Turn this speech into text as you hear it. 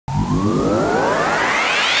What's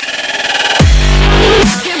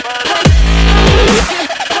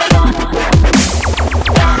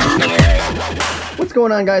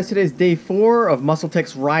going on, guys? Today's day 4 of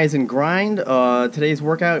MuscleTech's Rise and Grind. Today's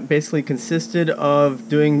workout basically consisted of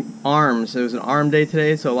doing arms. It was an arm day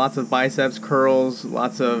today, so lots of biceps, curls,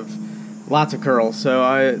 lots of curls.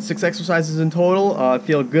 So 6 exercises in total. I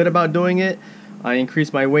feel good about doing it. I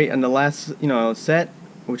increased my weight on the last set,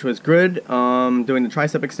 which was good. Doing the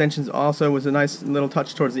tricep extensions also was a nice little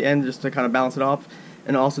touch towards the end, just to kind of balance it off.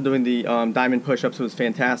 And also doing the diamond push-ups was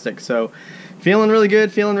fantastic. So feeling really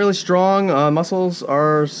good, feeling really strong. Muscles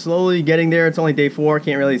are slowly getting there. It's only day 4,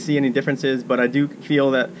 can't really see any differences, but I do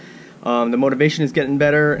feel that the motivation is getting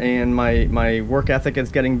better, and my work ethic is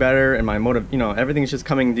getting better, and my everything's just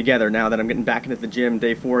coming together now that I'm getting back into the gym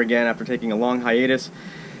day 4 again after taking a long hiatus.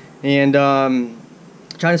 And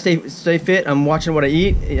trying to stay fit. I'm watching what I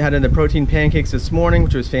eat. I had the protein pancakes this morning,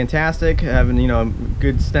 which was fantastic. Having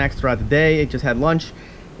good snacks throughout the day. I just had lunch,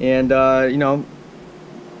 and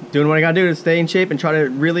doing what I gotta do to stay in shape and try to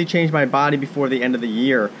really change my body before the end of the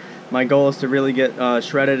year. My goal is to really get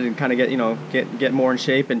shredded and kind of get more in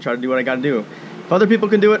shape and try to do what I gotta do. If other people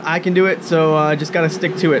can do it, I can do it. So I just gotta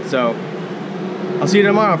stick to it. So I'll see you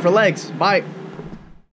tomorrow for legs. Bye.